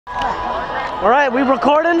All right, we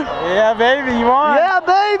recording? Yeah, baby, you on? Yeah,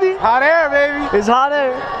 baby. Hot air, baby. It's hot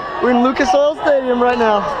air. We're in Lucas Oil Stadium right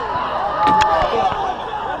now.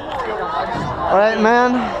 All right,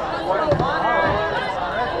 man.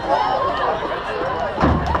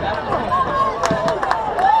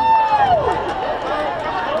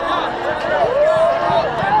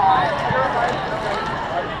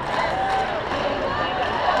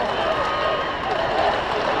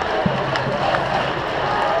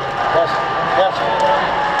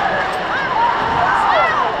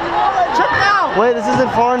 Wait, this isn't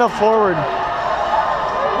far enough forward.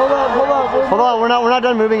 Hold on. Hold on, we're not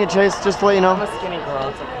done moving it, Chase, just to let you know. I'm a skinny girl,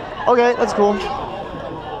 it's okay. Okay, that's cool.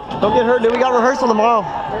 Don't get hurt, dude. We got rehearsal tomorrow.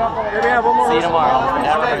 Maybe have one more. See you tomorrow.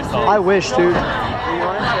 I wish, dude. Do you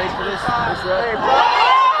want to Chase for this?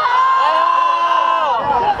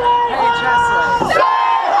 Hey,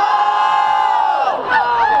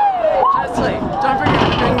 Chesley, don't forget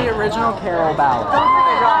to bring the original Carol ballad. Don't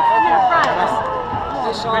forget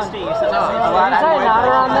Christy, you said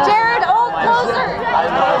Jared, closer!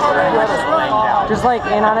 Just like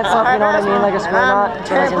in on itself, you know what I mean? Like a square knot.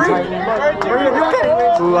 So like tighten.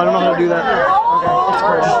 Ooh, I don't know how to do that. Okay,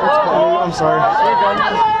 it's cool. I'm sorry.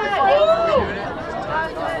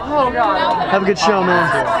 Oh, God. Have a good show, man.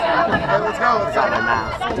 Let's go.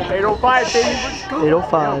 805, baby.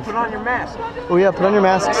 805. Put on your mask. Oh, yeah, put on your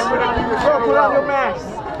masks. Put on your mask.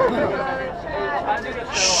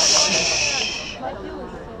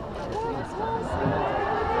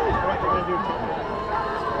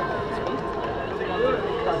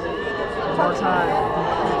 More time.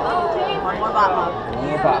 One more bottle.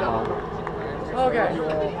 Okay.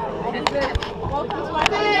 Welcome to my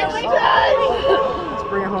family. Let's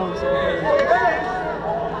bring it home.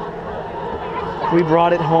 We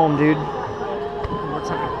brought it home, dude.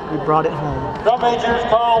 We brought it home. Drum majors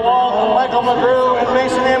Carl Wall, Michael McGrew, and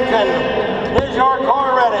Mason Imkin. Is your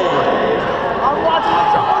corps ready? I'm watching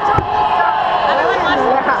the show.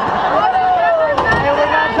 Hey, we're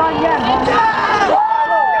not done yet, homie.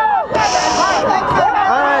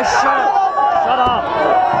 Alright, shut up. Shut up.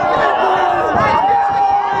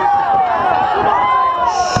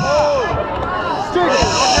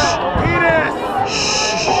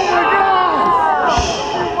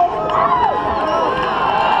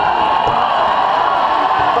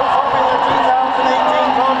 Performing the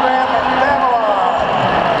 2018 program, Babylon.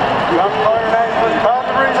 Drum organizers proud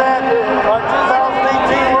to present our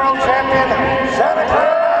 2018 world champion, Santa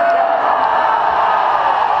Cruz.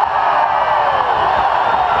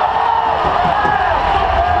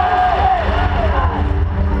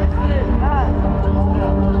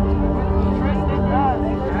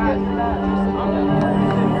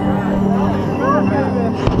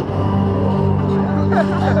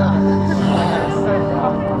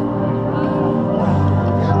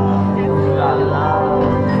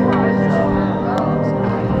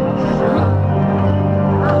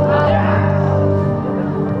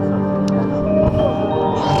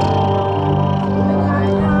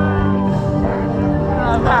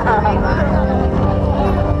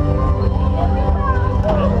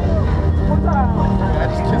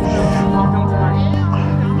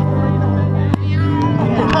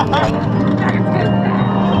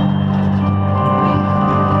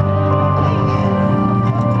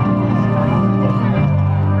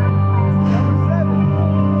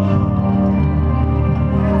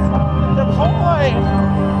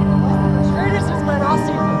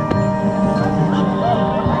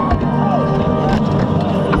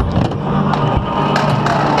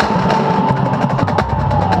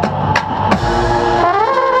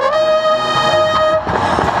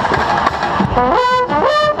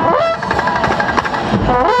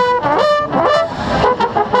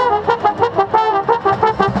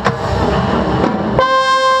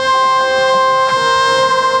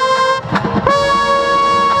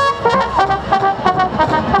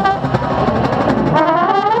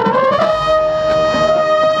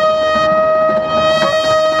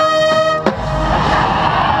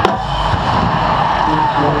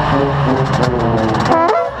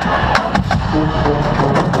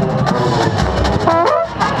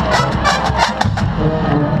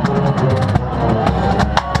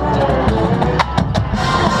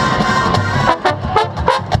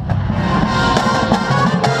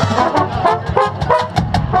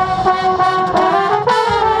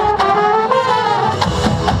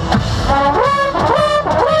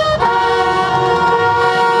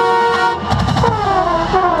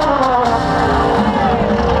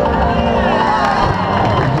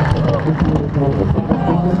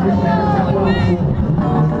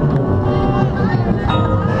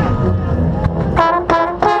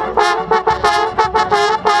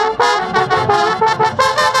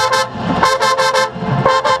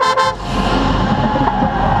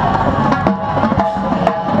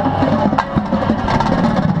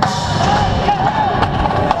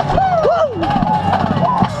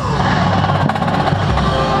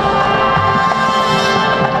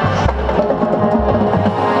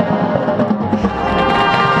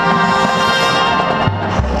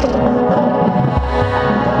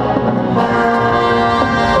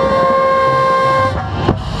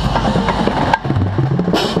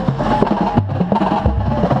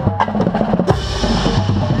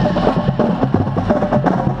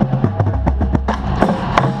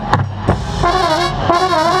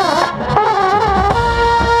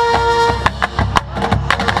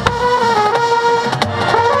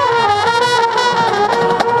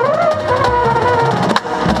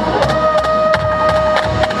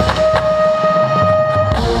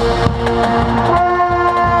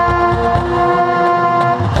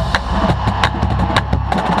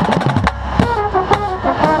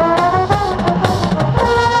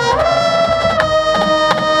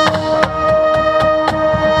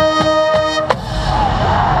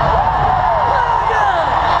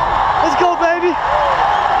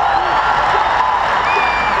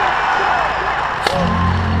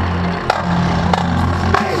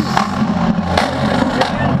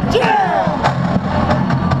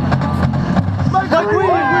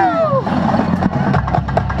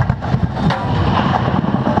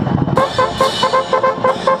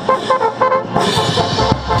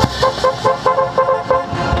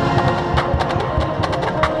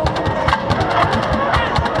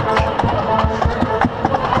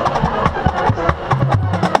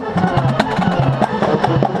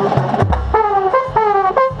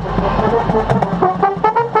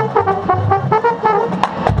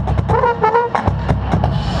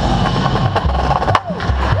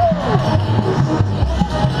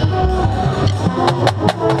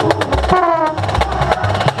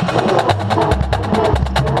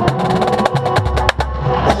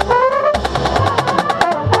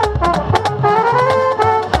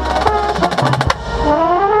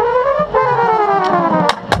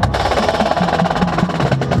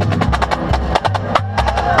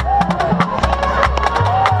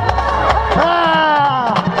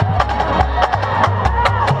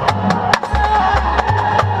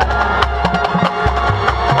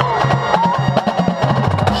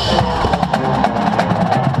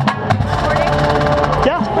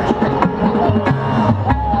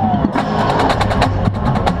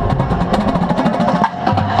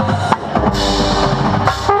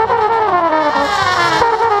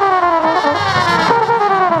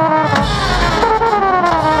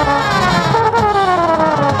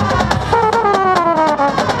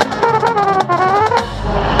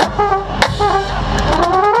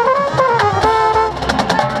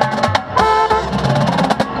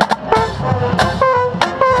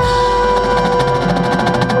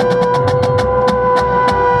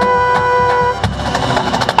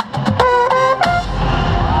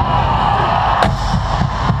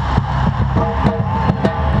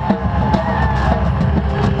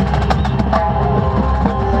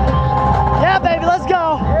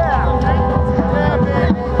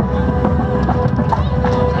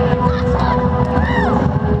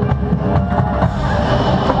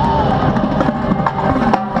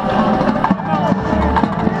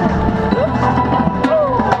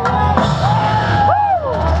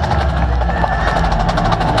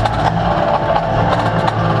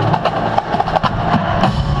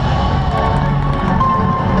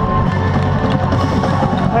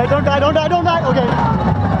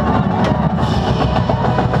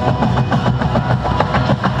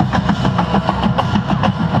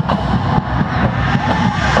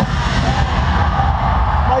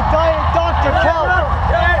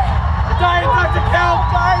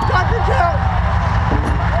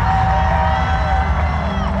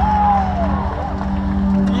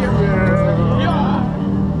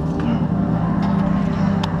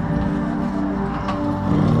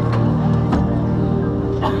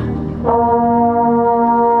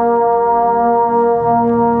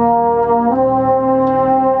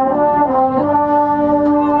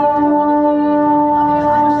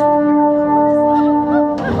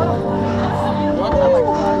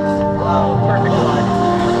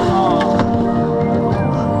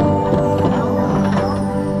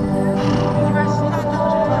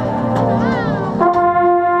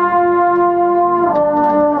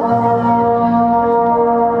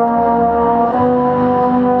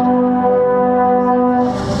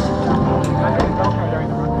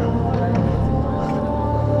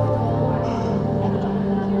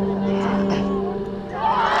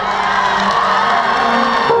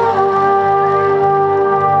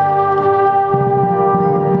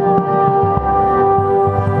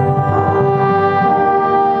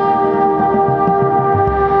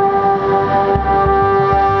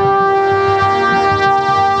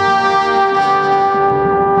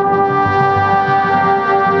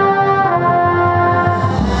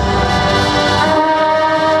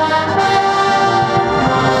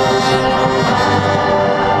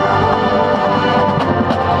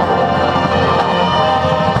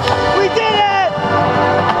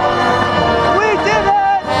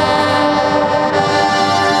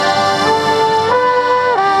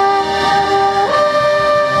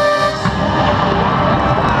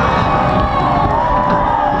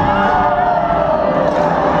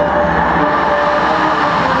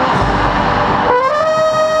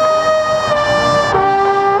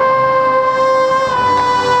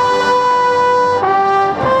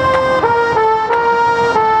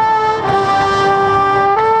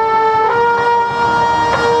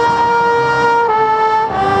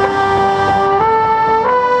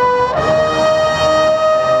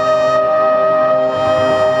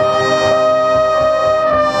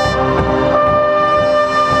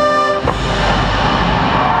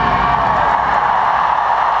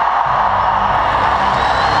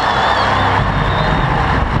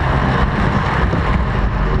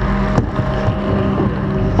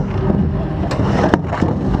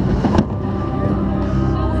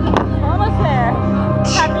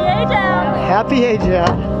 Happy age, yeah.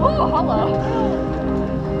 Oh, hello.